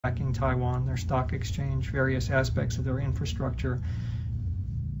attacking Taiwan, their stock exchange, various aspects of their infrastructure.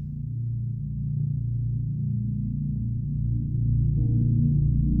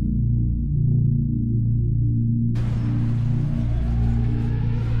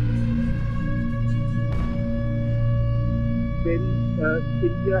 When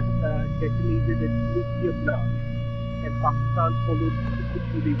India detonated its nuclear blast and Pakistan followed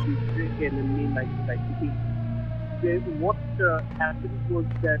successfully to Iraq in 1998, what happened was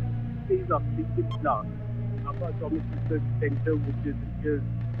that 2 days after the blast, Nava Atomic Research Center, which is India's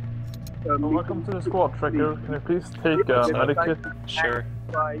welcome to the squad, Trekker. Can you please take a medic kit? Sure.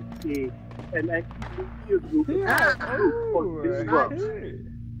 by an anti-nuclear group called Disrupt.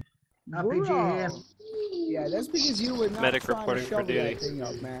 RPG here. Yeah, that's because you were not Medic trying reporting to for shovel duty. that thing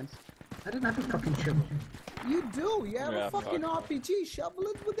up, man. I didn't have a fucking shovel. You do. You have Yeah, a fucking fuck. RPG. Shovel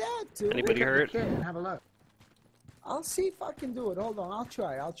it with that, too. Anybody hurt? Kit and have a look. I'll see if I can do it. Hold on. I'll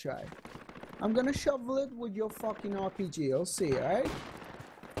try. I'm gonna shovel it with your fucking RPG. You'll see, alright?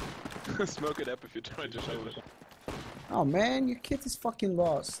 Smoke it up if you're trying to shovel it. Oh, man. Your kit is fucking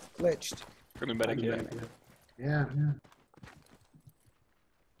lost. Glitched. Gonna medic it. Yeah.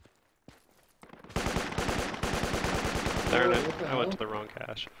 Darn it, I went to the wrong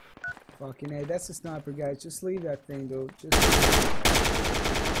cache. Fucking hey, that's a sniper, guys. Just leave that thing, dude. Just...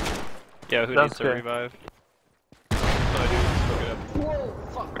 Yeah, who That's needs to okay. revive? I do. Smoke it up. Whoa,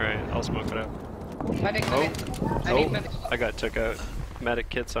 fuck. Alright, I'll smoke it up. Medic, Oh, medic. I need medic. I got took out. Medic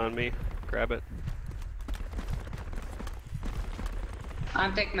kit's on me. Grab it.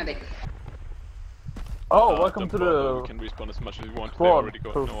 I'm take medic. Oh, welcome to don't bother, we the can respawn as much as you want. They squad. already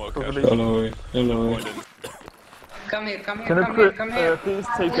got no cash. Hello. No point in. Come here, Can come you here. please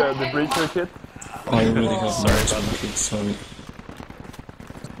take the breacher kit? I already have Sorry my about that. kit, sorry.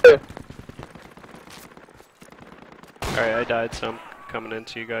 Alright, I died, so I'm coming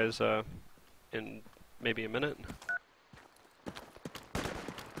into you guys in maybe a minute.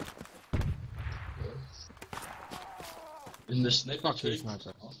 In the sniper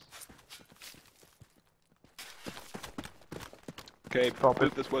Okay, Drop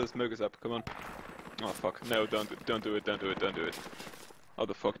build it. this while the smoke is up. Come on. Oh fuck! No, don't do it! How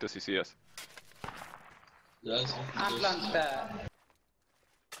the fuck does he see us? Atlanta.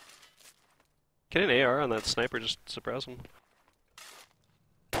 Get an AR on that sniper, just suppress him.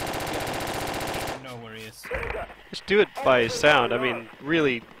 Know where he is. Just do it by sound, I mean,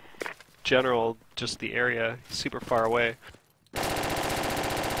 really general, just the area, super far away.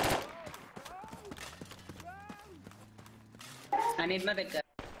 I need medic.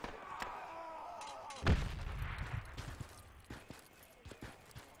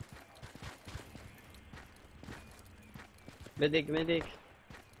 Medic.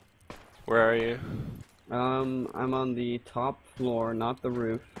 Where are you? I'm on the top floor, not the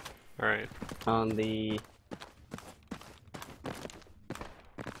roof. Alright. On the...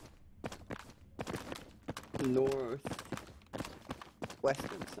 north...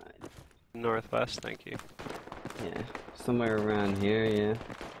 western side. Northwest, thank you. Yeah, somewhere around here, yeah.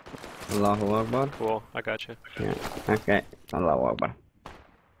 Allahu Akbar. Cool, I got you. Yeah, okay. Allahu Akbar.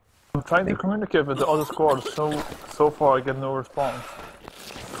 I'm trying to communicate with the other squad, so far I get no response.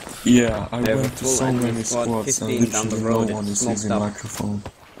 Yeah, I They have a went to full so enemy many squad, squads and 15 down the literally road, no one it's is smoked using up. microphone.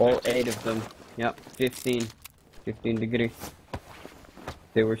 All 8 of them. Yep, 15. 15 degree.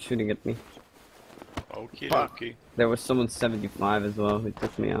 They were shooting at me. Okie dokie. There was someone 75 as well who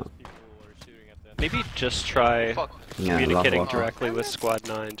took me out. Maybe just try Yeah, communicating Allahu Akbar. directly with Squad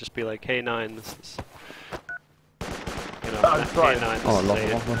 9. Just be like, hey 9, this is... You know, I'm hey trying. 9, this Oh, is Allahu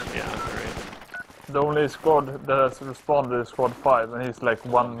Dave. Akbar. Yeah, alright. The only squad that has responded is squad 5, and he's like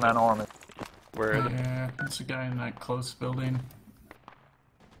one-man army. Where are the... Yeah, it's a guy in that close building.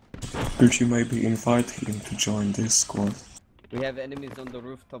 Could you maybe invite him to join this squad? We have enemies on the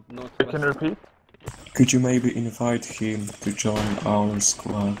rooftop Can northwest. you repeat? Could you maybe invite him to join our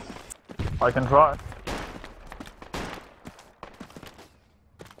squad? I can try.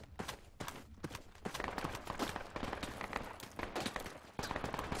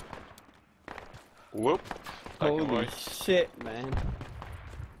 Whoop. Black and Holy white. shit, man.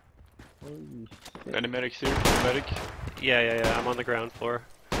 Holy shit. Any medics here? Medic? Yeah, I'm on the ground floor.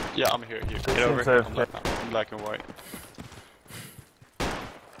 Yeah, I'm here. Get over. Safe. I'm black and white.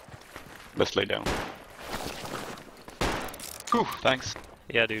 Let's lay down. Whew, thanks.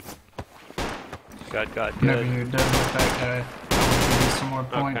 Yeah, dude. God, Whenever good. you're done with that guy, I'll give you some more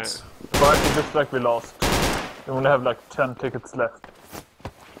points. But it looks like we lost. We only have like 10 tickets left.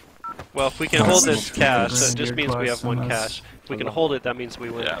 Well, if we can hold this cache, that just means we have one cache. If we can hold it, that means we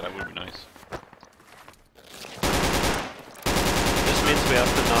win. Yeah, that would be nice. Just means we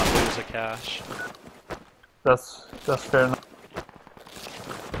have to not lose a cache. That's fair enough.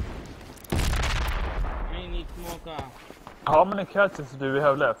 How many caches do we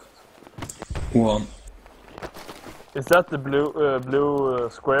have left? 1. Is that the blue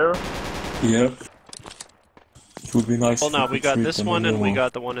square? Yep. It would be nice. Well, no, if we got treat this them one in and the we war.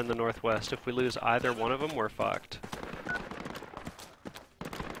 got the one in the northwest. If we lose either one of them, we're fucked.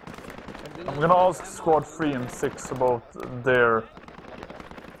 I'm gonna ask squad 3 and 6 about their...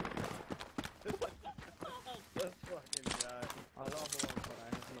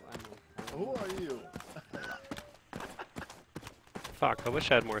 Who are you? Fuck, I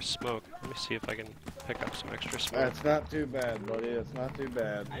wish I had more smoke. Let me see if I can pick up some extra smoke. That's not too bad, buddy. It's not too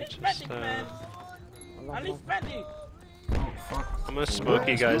bad. Just, I'm gonna smoke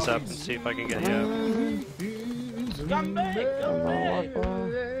you guys up and see if I can get you up.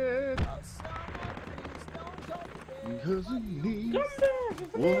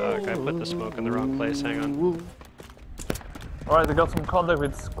 Fuck, I put the smoke in the wrong place, hang on. Alright, I got some contact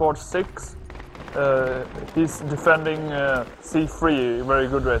with squad 6. He's defending C3 very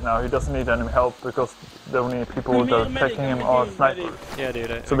good right now. He doesn't need any help because the only people that are attacking him are snipers. Yeah,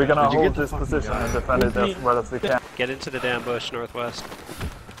 dude. So we're gonna hold this position and defend it as well as we can. Get into the damn bush northwest.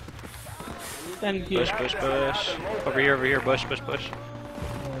 Thank you. Bush, bush, bush. Over here, bush, bush, bush.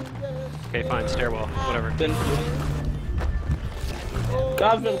 Okay, fine, stairwell, whatever.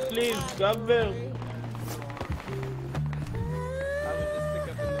 Cover, please, cover.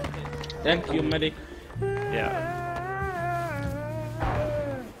 Thank you, medic. Yeah.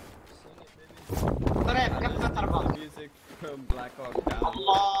 Music from Black Hawk Down.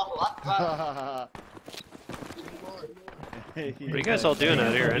 What are you guys all doing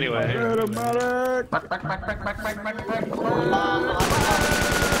out here anyway?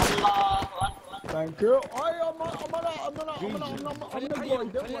 Thank you. I'm gonna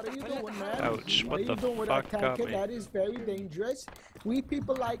go. What are you doing, man? Ouch, what the fuck got me? That is very dangerous. We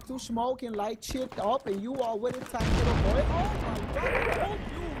people like to smoke and light shit up, and you are with a tiny little boy. Oh my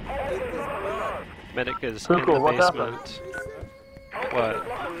god. Medic is Cool, in cool, the what basement. What?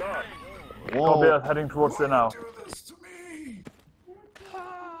 I'll be heading towards there now.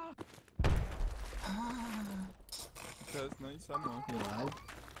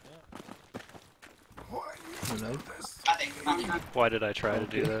 Why did I try to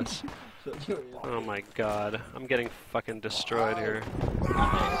do this? Oh my god, I'm getting fucking destroyed here.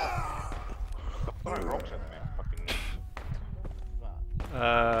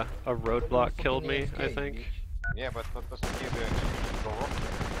 A roadblock killed me, I think. Yeah, but that doesn't give you go wrong.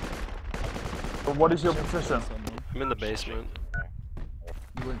 But what is your position? I'm in the basement.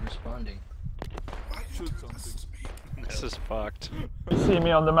 You weren't responding. This is fucked. You see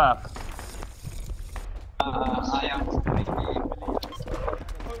me on the map?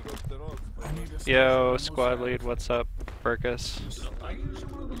 Yo, squad lead, what's up, Burkus?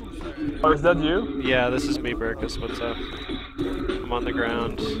 Oh, is that you? Yeah, this is me, Burkus, what's up? I'm on the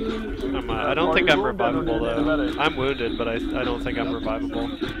ground. I don't think I'm revivable though. I'm wounded, but I don't think I'm revivable.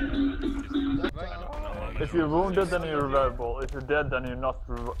 If you're wounded, then you're revivable. If you're dead, then you're not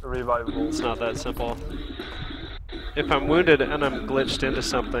revivable. It's not that simple. If I'm wounded and I'm glitched into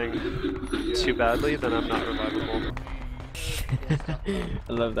something too badly, then I'm not revivable.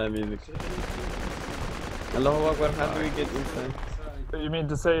 I love that music. Allahu Akbar, how do we get inside? You mean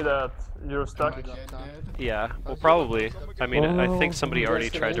to say that you're stuck? Yeah, well probably. I mean, I think somebody already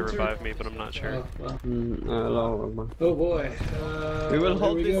tried to revive me, but I'm not sure. Allahu Akbar. Oh boy. We will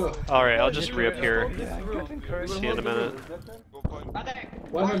hold this. Alright, I'll just reappear. See you in a minute.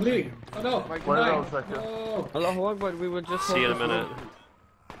 Why am I bleeding? Oh no! Oh. Allahu Akbar, we will just hold See you in a this minute. room.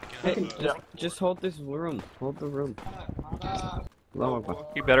 Hey, just hold this room. Hold the room. Allahu Akbar.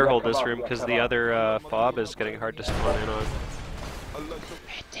 You better hold this room, because the other fob is getting hard to spawn in on.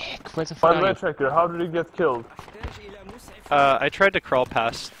 By the way, Tracker, how did you get killed? I tried to crawl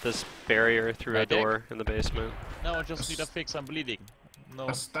past this barrier through a door in the basement. No, I just need a fix, I'm bleeding. No.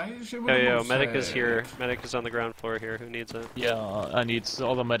 Yo, medic is here. Medic is on the ground floor here. Who needs it? Yeah, I need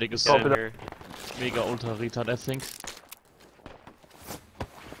all the medic is Get in here. Mega ultra retard, I think.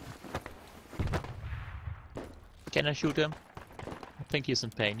 Can I shoot him? I think he's in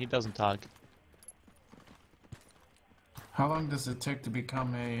pain. He doesn't talk. How long does it take to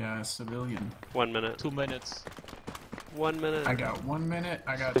become a civilian? 1 minute. 2 minutes. 1 minute. I got 1 minute.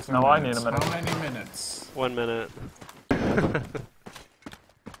 I got 2 Now I need a minutes. minute. How many minutes? 1 minute.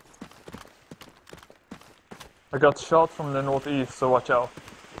 I got shot from the northeast, so watch out.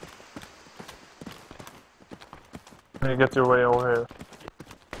 When you get your way over here.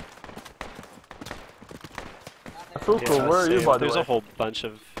 I Fuku, Yeah, where are you, same. by the There's way? a whole bunch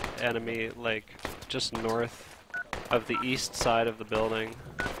of enemy, like, just north of the east side of the building.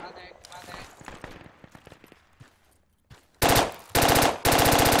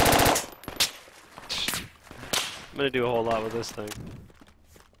 I'm gonna do a whole lot with this thing.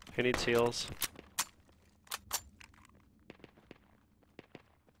 Who needs heals?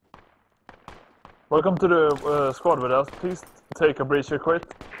 Welcome to the squad with us. Please take a breacher quick.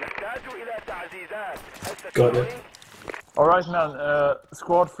 Got it. Alright, man.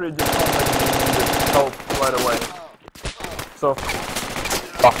 Squad 3 just contacted me and needed help right away. So...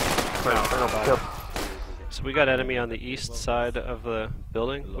 Yep. So we got enemy on the east side of the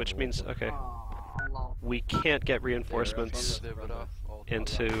building, which means, okay, we can't get reinforcements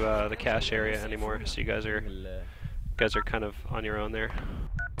into the cache area anymore. So you guys are kind of on your own there.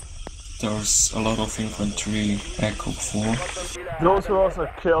 There's a lot of infantry, Echo 4. Those who also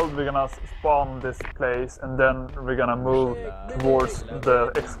killed, we're gonna spawn this place and then we're gonna move towards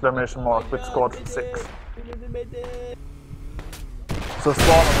the exclamation mark with squad 6. So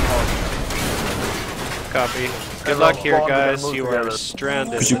spawn on the mark. Copy. Good luck here, guys. You are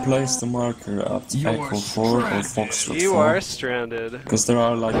stranded. Could you place the marker at Echo 4 or Foxtrot 4? You are stranded. Because there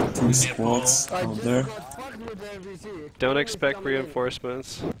are like 2 squads out there. Don't expect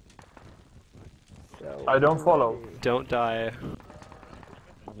reinforcements. I don't follow. Don't die.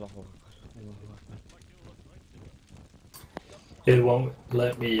 It won't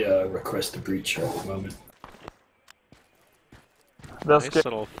let me request a breacher at the moment. That's Nice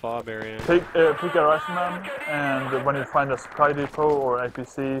little fob area. pick a rifleman, and when you find a supply depot or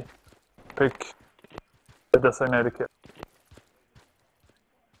APC, pick the designated kit.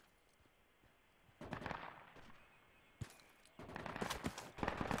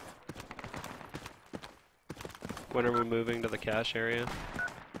 When are we moving to the cache area?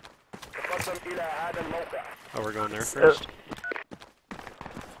 Oh, we're going there first.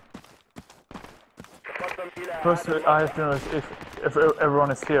 First, I have to know if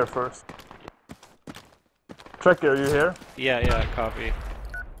everyone is here first. Trekker, are you here? Yeah, copy.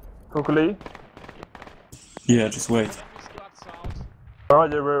 Kukuli? Yeah, just wait.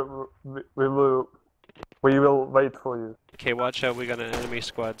 Alright, we will wait for you. Okay, watch out, we got an enemy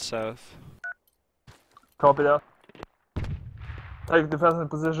squad south. Copy that. Take defensive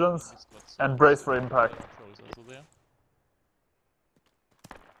positions and brace for impact.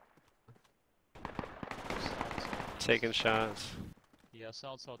 Taking shots. Yeah,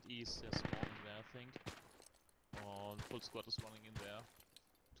 south-southeast, they're spawning there, I think. Full squad is running in there.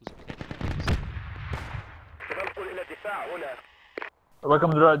 To the cache.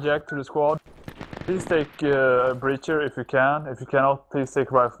 Welcome to Red Jack to the squad. Please take a breacher if you can. If you cannot, please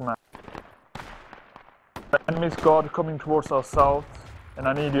take rifleman. Enemy squad coming towards us south, and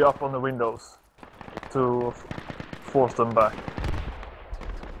I need you up on the windows to force them back.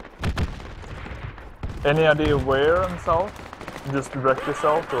 Any idea where in south? Just directly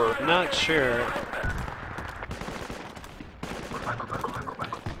south, or? Not sure.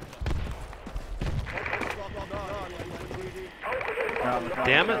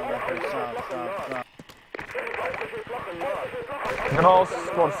 Damn it! You can ask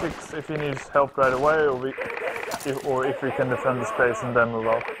squad 6 if he needs help right away, or if we can defend the space and then move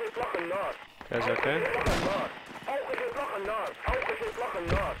out. Guys okay?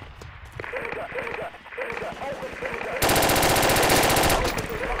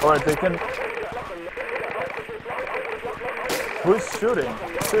 Alright, they can... Who's shooting?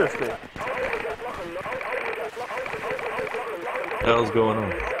 Seriously? What the hell's going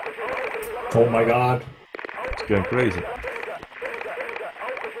on? Oh my god. It's going crazy.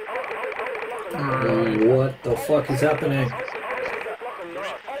 What the fuck is happening?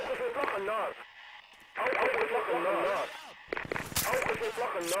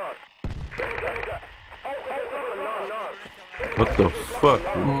 What the fuck?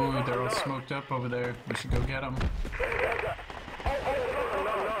 Ooh, they're all smoked up over there. We should go get them.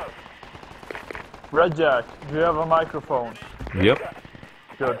 Red Jack, do you have a microphone? Yep.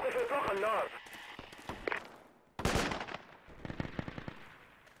 Good.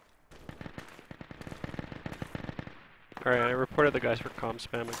 Alright, I reported the guys for comm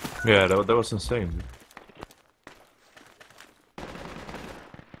spamming. Yeah, that was insane.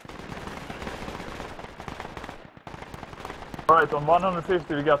 Alright, on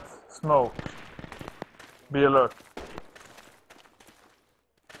 150 we got smoke. Be alert.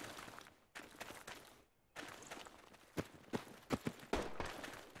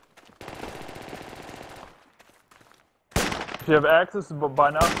 If you have access to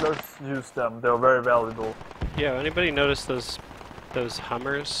binoculars, use them. They're very valuable. Yeah, anybody notice those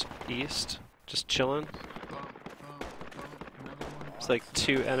Hummers east? Just chilling? It's like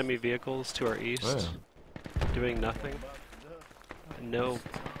 2 enemy vehicles to our east, Oh, doing nothing. No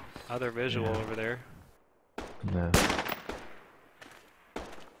other visual over there. No.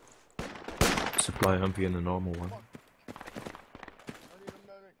 Supply Humvee and a normal one.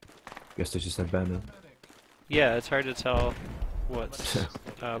 Guess they just abandoned. Yeah, it's hard to tell what's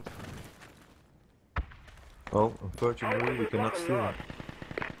up. Oh, unfortunately, we cannot steal it.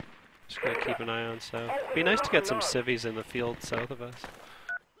 Just gotta keep an eye on south. Be nice to get some civvies in the field south of us.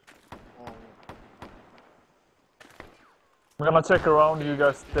 I'm gonna check around, you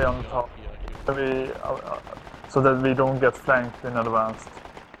guys stay on the top. So that we don't get flanked in advance.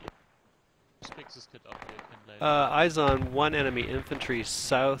 Eyes on 1 enemy infantry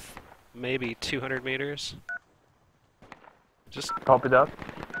south, maybe 200 meters. Just copy that.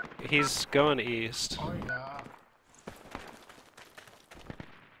 He's going east.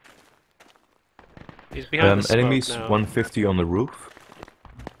 He's behind the smoke enemies now. 150 on the roof.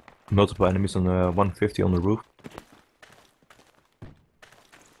 Multiple enemies on the 150 on the roof.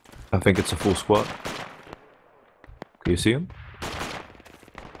 I think it's a full squad. Can you see him?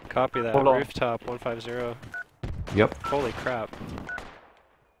 Copy that. Hold on. Rooftop 150. Yep. Holy crap.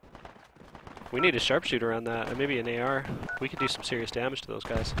 We need a sharpshooter on that, and maybe an AR. We could do some serious damage to those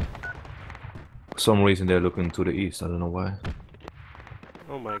guys. For some reason they're looking to the east, I don't know why.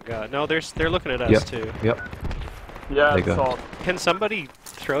 Oh my god. No, they're looking at us Yep. too. Yep. Yeah, They got so Can somebody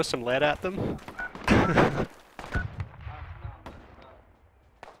throw some lead at them? I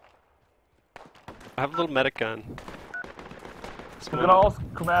have a little medic gun. I'm gonna ask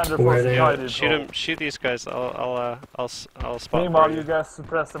Commander for Yeah, guided. shoot him. Shoot these guys. I'll spot. Meanwhile, for you guys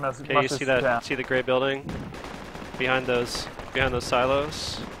suppress them as Okay, much you as see you can. that? See the gray building behind those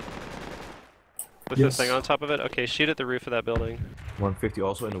silos with Yes. the thing on top of it. Okay, shoot at the roof of that building. 150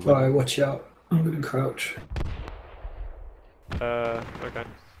 also in the window. Alright, watch out. I'm gonna crouch. Okay.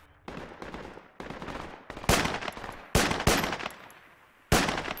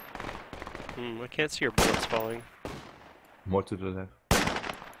 I can't see your bullets falling. More to the left.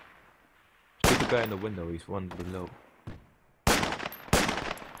 Shoot the guy in the window, he's one below.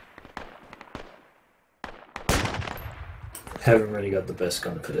 Haven't really got the best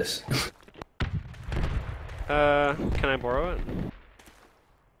gun for this. Can I borrow it?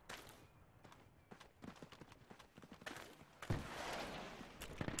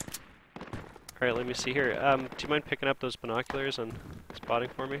 Alright, let me see here. Do you mind picking up those binoculars and spotting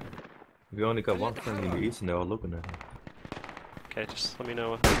for me? We only got one friendly in the east and they're all looking at him. Okay, just let me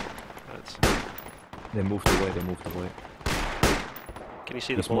know. That's... They moved away, they moved away. Can you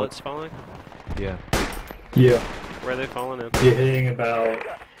see the There's more- bullets falling? Yeah. Yeah. Where are they falling in? You're hitting about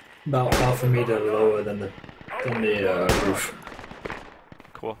half a meter lower than the roof.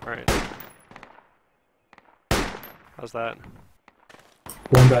 Cool, alright. How's that?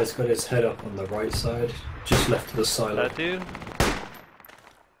 One guy's got his head up on the right side, just left of the silo. That dude?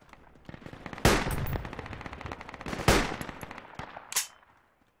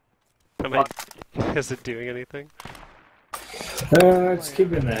 Is it doing anything? It's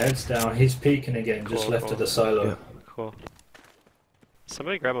keeping their heads down. He's peeking again, just Cool, left cool. of the silo. Cool.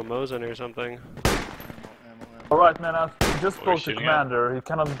 Somebody grab a Mosin or something. Alright, man, I just What are spoke you to shooting Commander. He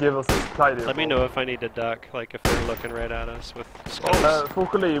cannot give us a supply Let me know if I need to duck, like if they're looking right at us with scopes.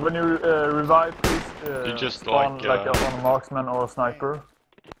 Fukuli, when you revive, please You just spawn like, on a marksman or a sniper.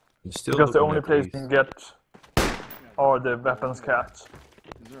 Still Because the looking only at place these. you can get are the weapons cache.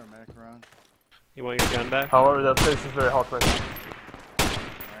 Is there a medic around? You want your gun back? However, that place is very hot right now.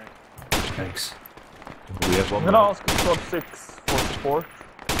 Thanks. We have one I'm gonna more. ask Squad 6 for support.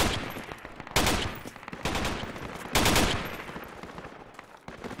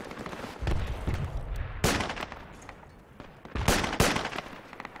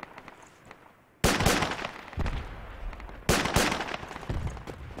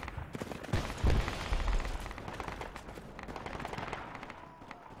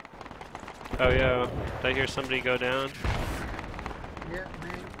 Oh yeah, did I hear somebody go down? Yeah, me,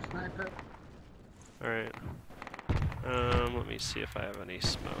 sniper. Alright. Let me see if I have any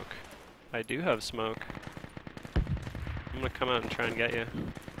smoke. I do have smoke. I'm gonna come out and try and get you.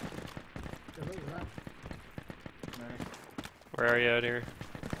 Where are you out here?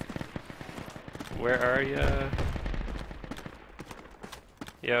 Where are you?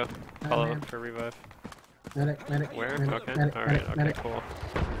 Yo, follow man. up for revive. Medic, medic, Where? medic, Okay, medic, alright, medic, okay, medic. cool.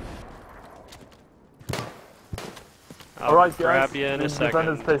 I'll Alright, grab guys, you in a we've defended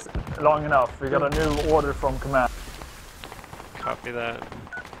second. this place long enough. We got a new order from command. Copy that.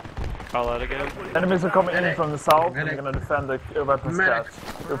 Call out again. Enemies are coming in Medic. from the south, and Medic. we're gonna defend the weapons Medic.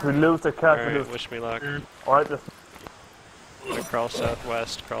 cache. If we lose the cache, we Alright, lose. wish me luck. Alright, let's Gonna crawl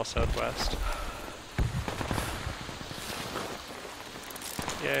southwest, crawl southwest.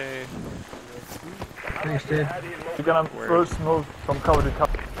 Yay. Thanks, dude. We're gonna first move from cover to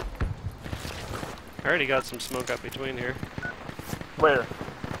cover. I already got some smoke up between here. Where?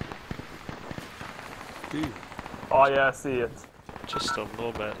 Oh yeah, I see it. Just a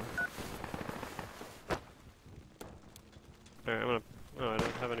little bit. Alright, I'm gonna... Oh, I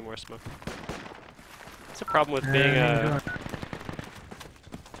don't have any more smoke. That's the problem with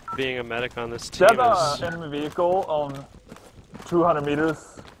being a medic on this team. There's an enemy vehicle on 200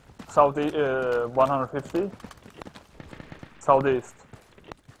 meters southeast, 150 southeast.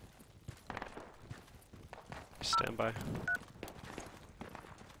 Stand by.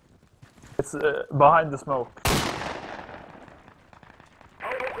 It's behind the smoke.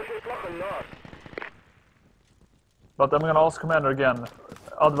 But I'm gonna ask Commander again,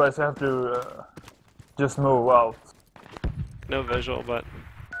 otherwise I have to just move out. No visual, but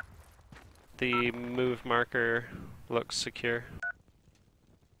the move marker looks secure.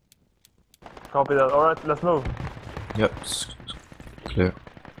 Copy that. Alright, let's move. Yep, it's clear.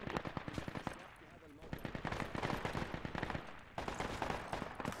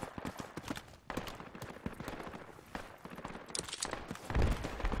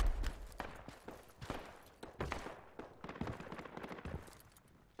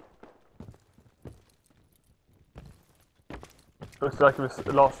 Looks like we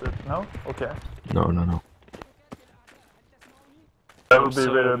lost it, no? Okay. No. That would be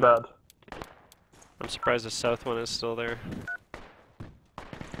really bad. I'm surprised the south one is still there.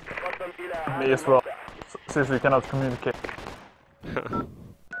 Me as well, since we cannot communicate.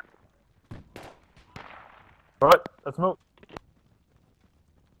 Alright, let's move.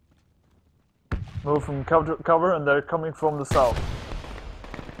 Move from cover to cover, and they're coming from the south.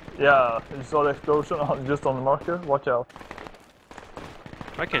 Yeah, you saw the explosion just on the marker? Watch out.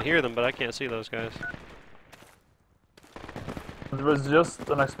 I can hear them, but I can't see those guys. There was just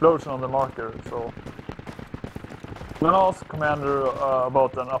an explosion on the marker, so... I'm gonna ask Commander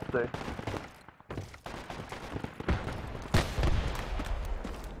about an update.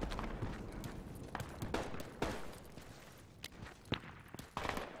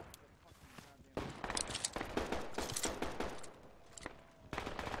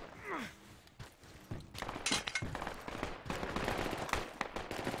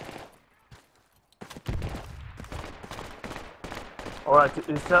 Alright,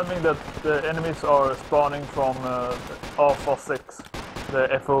 he's telling me that the enemies are spawning from Alpha 6, the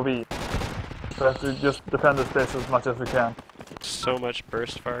FOV. So we have to just defend the space as much as we can. So much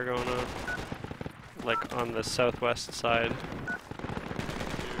burst fire going on. Like on the southwest side. Can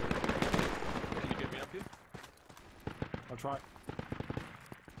you get me up here? I'll try.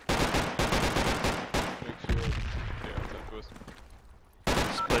 Make sure. Yeah, that goes.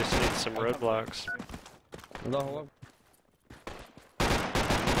 This place needs some roadblocks. Hello.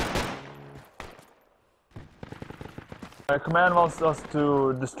 Command wants us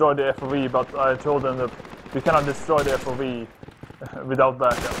to destroy the FOV, but I told them that we cannot destroy the FOV without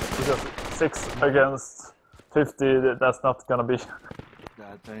backup, because 6 against 50, that's not gonna be.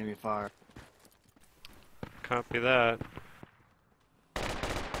 That's enemy fire. Copy that.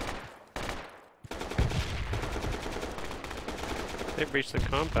 They breached the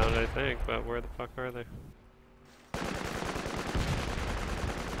compound, I think, but where the fuck are they?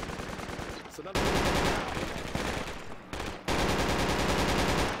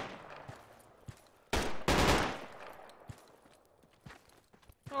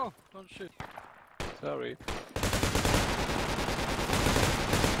 Oh, don't shoot. Sorry.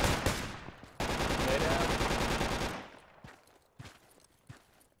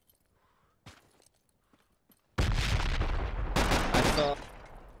 I saw.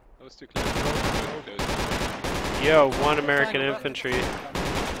 That was too close. Yo, 1 American infantry.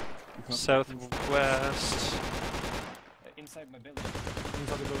 Southwest. Inside my building.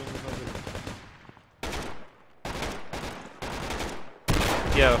 Inside the building, inside the building.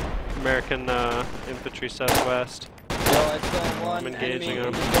 Yo, American infantry southwest. Yo, I saw one I'm engaging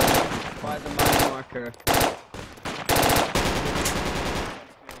them. by the mine marker.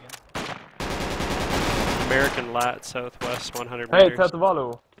 American lat southwest 100 meters. Hey,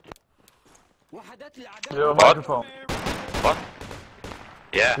 Tatavalu! Do you have a microphone? What?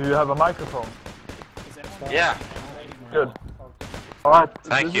 Yeah. Do you have a microphone? Yeah. Good. Alright,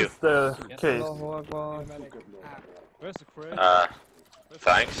 Thank you. This is the case. Where's the crate?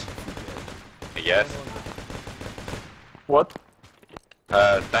 Thanks. Yes. What?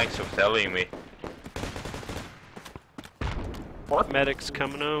 Thanks for telling me. What? Medics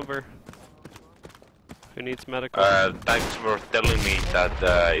coming over. Who needs medical? Thanks for telling me that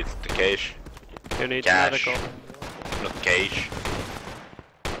it's the cage. Who needs Cash. medical? Not cage.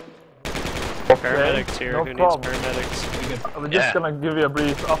 Paramedics here. No Who problem. needs paramedics? I'm just gonna give you a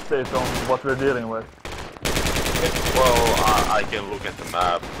brief update on what we're dealing with. Well, I can look at the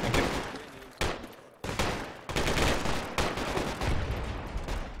map.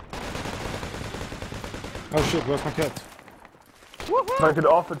 Oh shit, where's my cat? If I could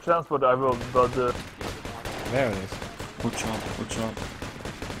offer transport, I will, but There it is. Watch out, watch out.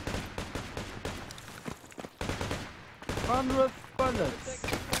 100 bullets.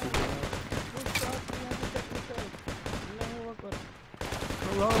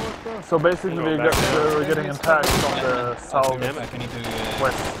 so basically we're getting attacked from the south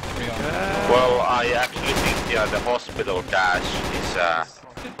west. Well, I actually think the hospital cache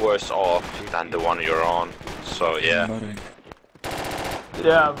is worse off than the one you're on. So yeah.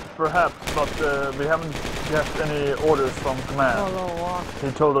 Yeah, perhaps, but we haven't got any orders from command.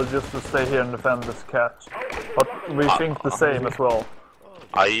 He told us just to stay here and defend this cache. But we think the same as well.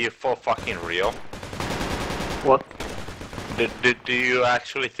 Are you for fucking real? What? Do you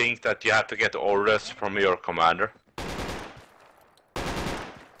actually think that you have to get orders from your commander?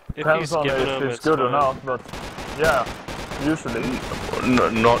 Depends on if it's good or not, but yeah, usually.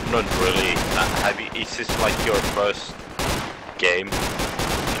 Not really. Is this like your first game in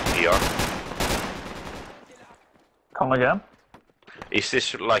PR? Come again? Is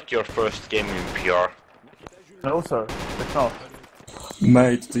this like your first game in PR? No sir, it's not.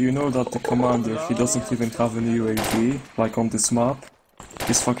 Mate, do you know that the commander, he doesn't even have an UAV, like on this map?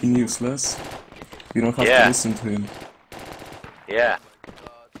 He's fucking useless. You don't have to listen to him. Yeah.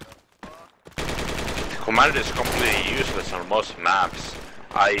 The commander is completely useless on most maps.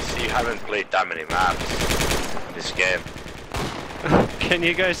 I see you haven't played that many maps in this game. Can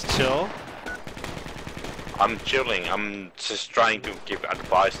you guys chill? I'm chilling, I'm just trying to give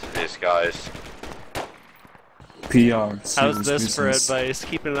advice to these guys. PR. How's this for advice?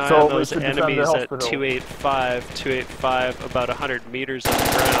 Keep an eye So on those we should defend enemies the at hospital. 285, about 100 meters on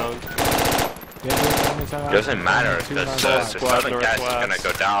the ground. Doesn't matter, because the southern gas is gonna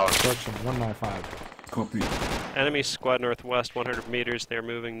go down. 195. Copy. Enemy squad northwest, 100 meters, they're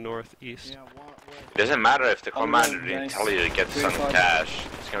moving northeast. It doesn't matter if the commander didn't tell you to get some cash,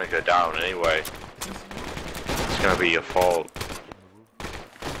 it's gonna go down anyway. It's gonna be your fault.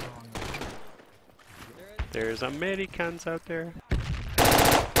 There's Americans out there.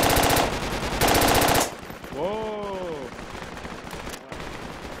 Whoa!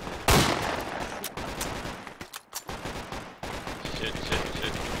 Shit.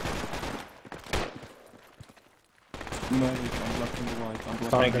 Mate, I'm black and white, I'm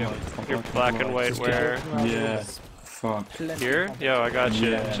black Thank and you. white. I'm You're black and white where? Yeah. Fuck. Here? Yo, I got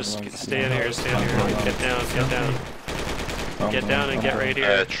you. Yeah, Just right. stand here, stand here. Get down, get down. Get down and get right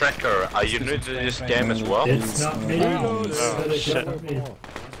here. Tracker, are you new to this game as well? It's not me. Oh, shit.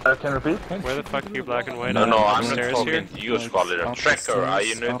 Can you repeat? Where the fuck are you black and white? No, I'm not Upstairs talking here? to you, Squadleader. Tracker, are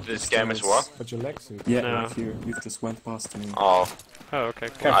you new to this game as well? Yeah, No. right here. You just went past me. Oh. Oh, okay,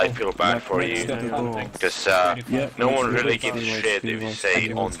 cool. I feel bad for you. Because no one really gives a Anyway, shit if you say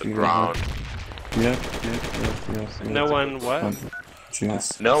anyway, on the ground. Yeah. No one what?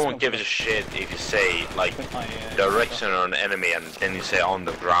 Cheers. No one gives a shit if you say, like, direction on an enemy and then you say on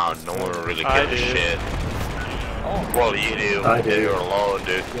the ground. No one really I gives a do. shit. Well, you do. I do. You're alone,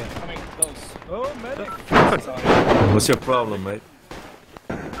 dude. What's your problem, mate?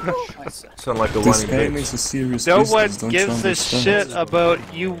 Sound like a This whining game bitch. is a serious No business, one don't you gives a understand? shit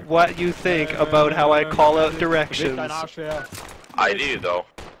about you, what you think about how I call out directions. I do, though.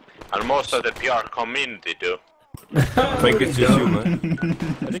 And most of the PR community do. I think it's just you,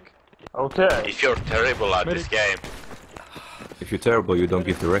 man. Okay. If you're terrible at this game. If you're terrible, you don't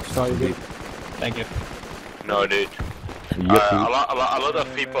give directions. Indeed. Thank you. No, dude. Yuppie. A lot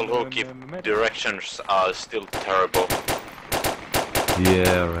of people who give directions are still terrible.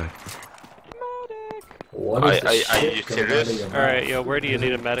 Yeah, right. What is this Are shit you serious? Alright, yo, where do you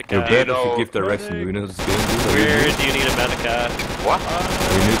need a medic You're at? bad if you give direction. You know this game, dude? Where do you need a medic at? What?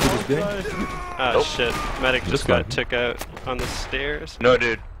 Are you new to this game? Ah, Nope. shit. Medic just guy. got took out on the stairs. No,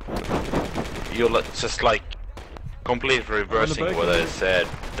 dude. You're just like completely reversing what I said.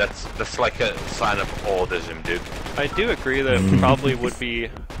 That's like a sign of autism, dude. I do agree that it probably would be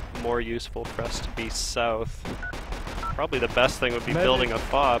more useful for us to be south. Probably the best thing would be building a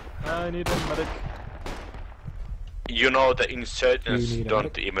fob. I need a medic. You know the insurgents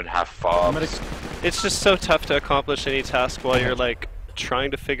don't even have fobs. It's just so tough to accomplish any task while you're like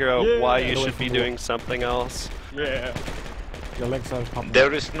trying to figure out why you should be doing something else. Yeah. Your legs are popping.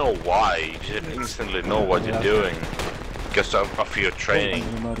 There is no why. You should instantly know what you're doing because of your training.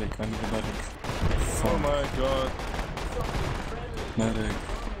 I'm the medic. Oh my god. Medic.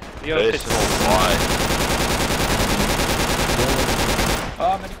 There is no why.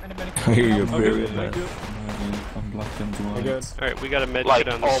 Oh, medic. You're very bad. I'm black and white. Alright, we got a med Like,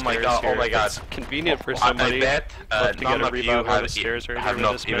 kit on the oh stairs my god, here. oh my god. It's convenient for somebody. I bet love to none get a of you revive on the stairs or have anything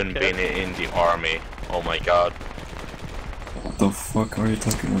with not this even med kit. been in the army. Oh my god. What the fuck are you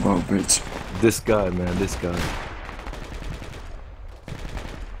talking about, bitch? This guy, man, this guy.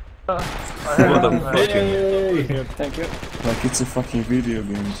 What the fuck? Thank you. Like it's a fucking video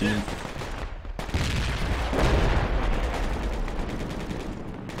game, dude.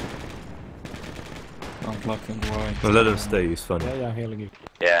 I'm black and white. Well, let him stay, he's funny. Yeah, I'm healing you.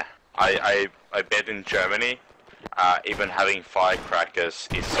 Yeah, I bet in Germany, even having firecrackers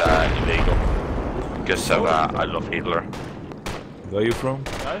is illegal. Because I love Hitler. Where are you from?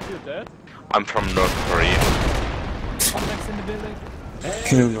 Guys, you dead? I'm from North Korea. Contacts in the building.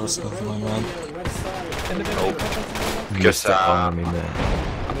 Kill yourself, my man. Nope. Because Mr. Army, man.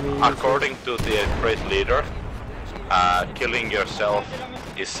 according to the great leader, killing yourself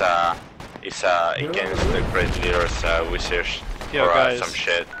is against the great leader's wishes Yo, or guys. some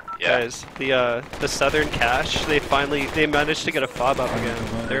shit. Yeah. Guys, the Southern Cache, they managed to get a fob up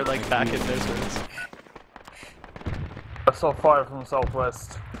again. They're like back in business. I saw fire from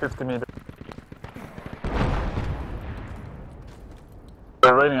southwest, 50 meters.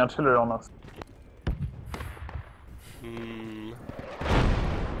 They're raining artillery on us. We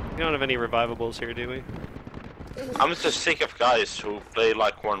don't have any revivables here, do we? I'm just sick of guys who play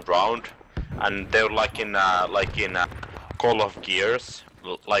like one round, and they're like in Call of Gears.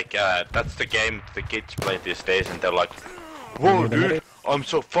 Like that's the game the kids play these days, and they're like, "Whoa, dude, I'm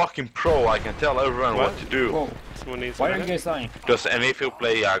so fucking pro. I can tell everyone what to do." Whoa. Why are you guys dying? Does any of you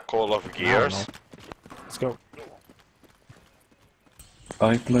play Call of Gears? Let's go.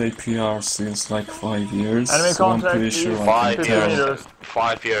 I play PR since like 5 years, Enemy so I'm contact, pretty sure I 5 can years. tell.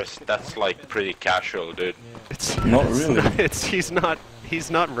 5 years. That's like pretty casual, dude. Not really. He's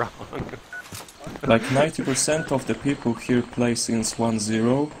not wrong. Like 90% of the people here play since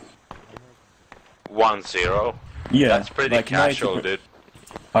 1.0. 1-0. Yeah, That's pretty like casual, 90%. dude.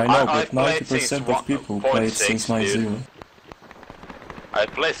 I know, I but played since 90% of people played 0.6, since dude. 9.0. I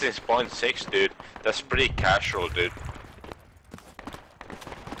play since 0.6, dude. That's pretty casual, dude.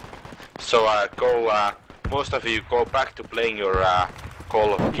 So most of you go back to playing your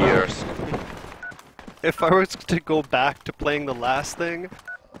Call of Gears. If I was to go back to playing the last thing,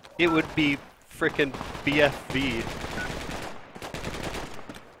 it would be frickin' BFV.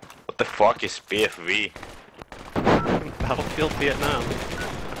 What the fuck is BFV? Battlefield Vietnam.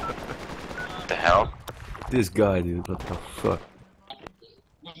 What the hell? This guy, dude, what the fuck?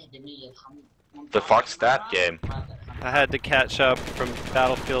 The fuck's that game? I had to catch up from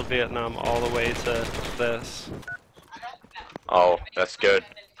Battlefield Vietnam all the way to this. Oh, that's good.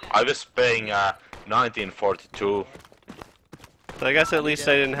 I was playing 1942. So I guess at least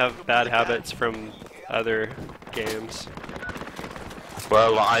I didn't have bad habits from other games.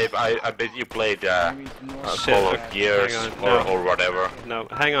 Well, I bet you played Call of Gears or whatever. No,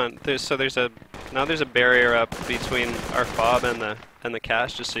 hang on. There's a barrier up between our fob and the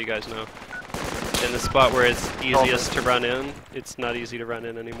cache, just so you guys know. In the spot where it's easiest to run in, it's not easy to run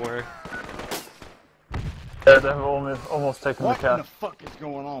in anymore. Yeah, they have almost taken the cache. What the fuck is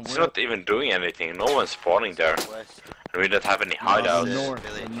going on? It's not even doing anything. No one's spawning there. We don't have any hideouts.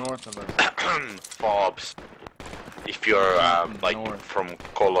 North of us. Fobs. If you're like from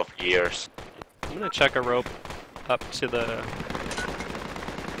Call of Gears. I'm gonna check a rope up to the.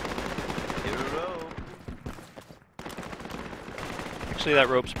 Actually, that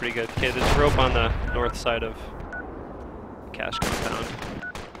rope's pretty good. Okay, there's a rope on the north side of cache compound.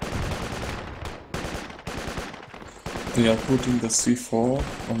 They are putting the C4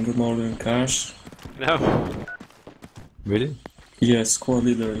 on the northern cache. No. Really? Yeah, squad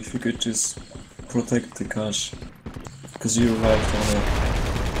leader, if you could just protect the cache. Because you're right on it.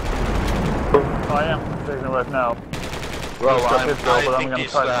 I am taking it right now. Well, I think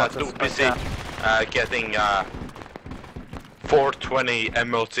he's too busy getting 420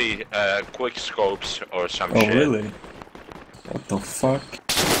 MLT quick scopes or some shit. Oh, really? What the fuck?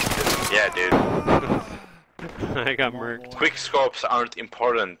 Yeah, dude. I got murked. Quick scopes aren't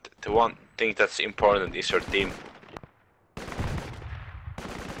important. The one thing that's important is your team.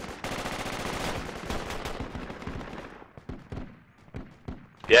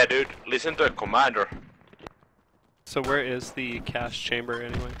 Yeah, dude, listen to a commander. So where is the cache chamber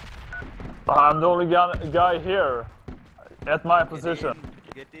anyway? I'm the only guy here. At my position.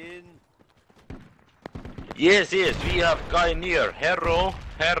 Get in. Yes, we have guy near. Hero.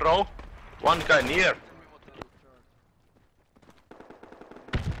 One guy near.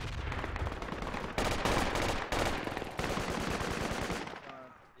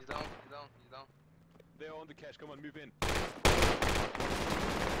 He's down. They're on the cache, come on, move in.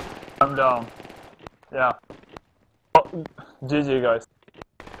 I'm down. Yeah. Oh, GG guys.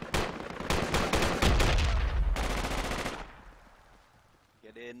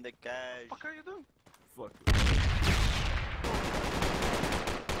 Get in the cache. What are you doing? Fuck.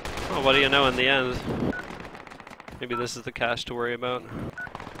 Well, what do you know in the end? Maybe this is the cache to worry about.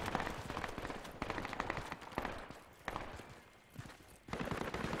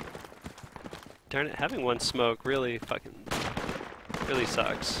 Darn it, having one smoke really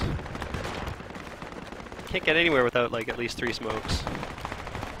sucks. Can't get anywhere without like at least 3 smokes.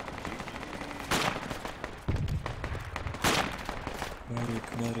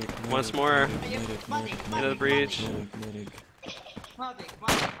 Medic. Once more. Medic. Into the breach. Medic. They're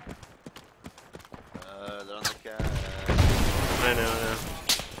on the cache. I know.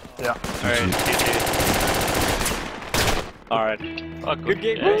 Yeah. Alright, GG. Alright. Good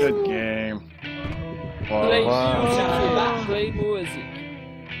game. Good game. Play Wow. music.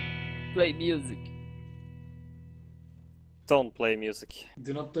 Play music. Don't play music.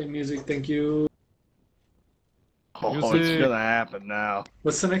 Do not play music, thank you. Oh, it's gonna happen now.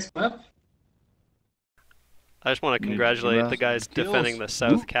 What's the next map? I just want to congratulate the guys defending the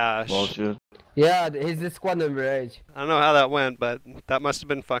south cache. Bullshit. Yeah, he's the squad number 8. I don't know how that went, but that must have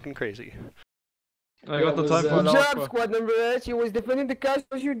been fucking crazy. I got the time for Good an job, alpha. squad number 8. You was defending the cache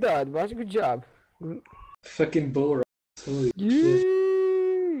was your dad. Was good job. Fucking bull rats. Holy shit.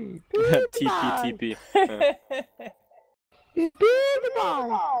 TP.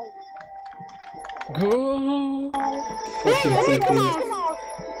 Go! Fucking TP.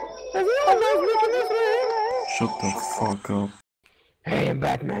 Shut the fuck up. Hey, I'm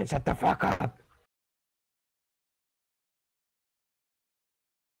Batman. Shut the fuck up.